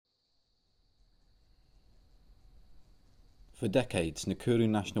For decades, Nakuru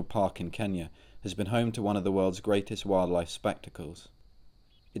National Park in Kenya has been home to one of the world's greatest wildlife spectacles.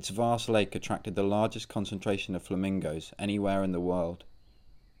 Its vast lake attracted the largest concentration of flamingos anywhere in the world.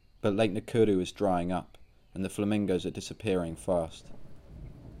 But Lake Nakuru is drying up, and the flamingos are disappearing fast.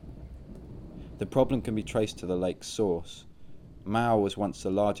 The problem can be traced to the lake's source. Mau was once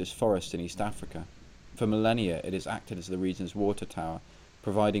the largest forest in East Africa. For millennia, it has acted as the region's water tower,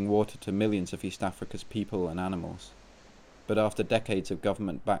 providing water to millions of East Africa's people and animals. But after decades of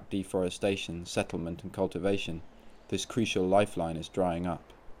government-backed deforestation, settlement and cultivation, this crucial lifeline is drying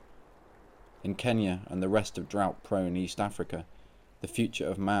up. In Kenya and the rest of drought-prone East Africa, the future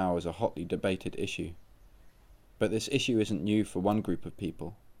of Mau is a hotly debated issue. But this issue isn't new for one group of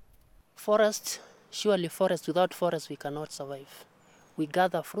people. Forest, surely forest. Without forest we cannot survive. We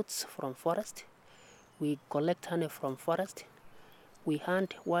gather fruits from forest, we collect honey from forest, we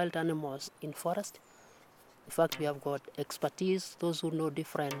hunt wild animals in forest. In fact, we have got expertise, those who know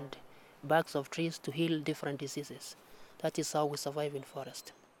different barks of trees to heal different diseases. That is how we survive in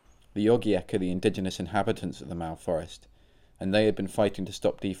forest. The Ogiek are the indigenous inhabitants of the Mau forest, and they had been fighting to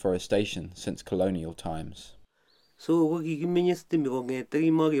stop deforestation since colonial times. So ko kikimenye stimi kong'ete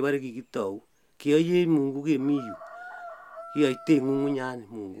kimokebore kikitou kiyoye Mungu kemi yu kiyoite ng'ung'unyani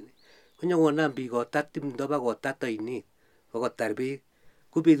Mungu konyokonam biik kotat timdo bakotat oinet bakotar beek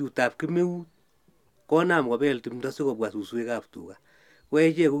ko betutab kemeut konam kobel timdo sikobwa suswekab tuga ko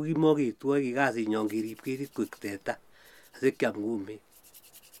echek ko kimoketwoe kikasinyon kerib ketit koik teta asikyam kumek.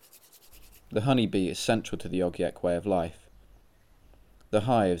 The honeybee is central to the Ogiek way of life. The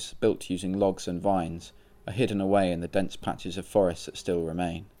hives, built using logs and vines, are hidden away in the dense patches of forest that still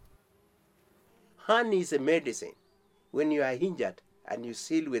remain. Honey is a medicine. When you are injured and you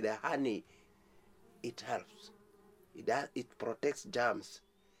seal with the honey, it helps. It protects germs.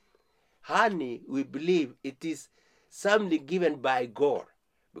 Honey, we believe it is something given by God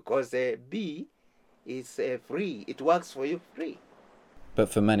because a bee is free. It works for you free. But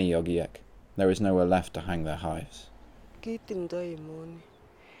for many Ogiek, there is nowhere left to hang their hives.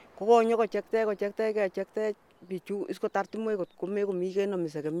 Kokonyo kochekte bichu isko tartimoy kot kome komi kenome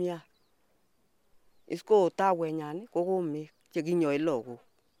sekemia isko tawenyan kokome chekinyoe lagok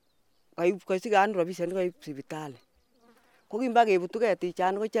kaisikan robisiek koib sipitali ko kimba kebutu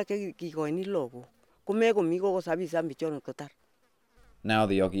ketichan ko chek chekikoini lagok komekomi kokosabisan bichon kotar. Now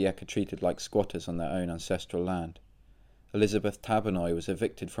the Ogiek are treated like squatters on their own ancestral land. Elizabeth Tabanoy was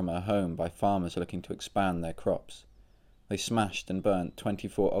evicted from her home by farmers looking to expand their crops. They smashed and burnt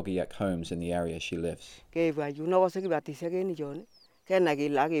 24 Ogiek homes in the area she lives.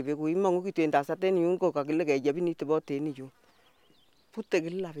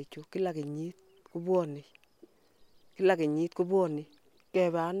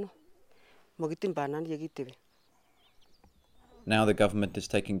 Now the government is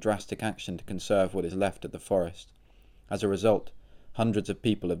taking drastic action to conserve what is left of the forest. As a result, hundreds of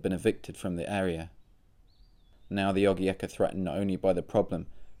people have been evicted from the area. Now the Ogiek are threatened not only by the problem,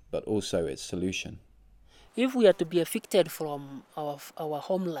 but also its solution. If we are to be evicted from our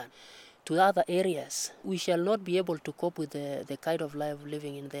homeland to other areas, we shall not be able to cope with the kind of life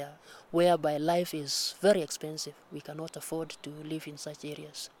living in there, whereby life is very expensive. We cannot afford to live in such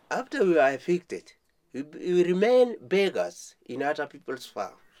areas. After we are evicted, we remain beggars in other people's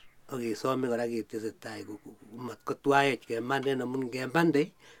farms. Okay, so me kora ketesetai matkotwaech kemande namun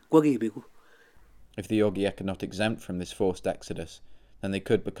kembande ko kibeku. If the Ogiek are not exempt from this forced exodus, then they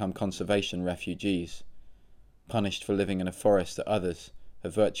could become conservation refugees, punished for living in a forest that others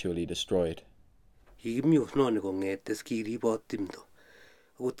have virtually destroyed. Kikimi osnoni kong'ete skiribot timdo.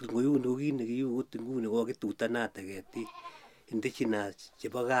 Akot ngoyun kit nekiu akot nguni kokitutanate ketik indigenous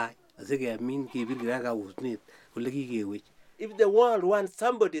chebo gaa asikemin kebir kaka osnet ole kikewech. If the world wants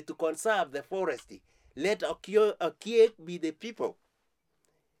somebody to conserve the forest, let Ogiek be the people.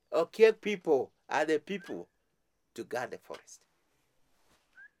 Ogiek people are the people to guard the forest.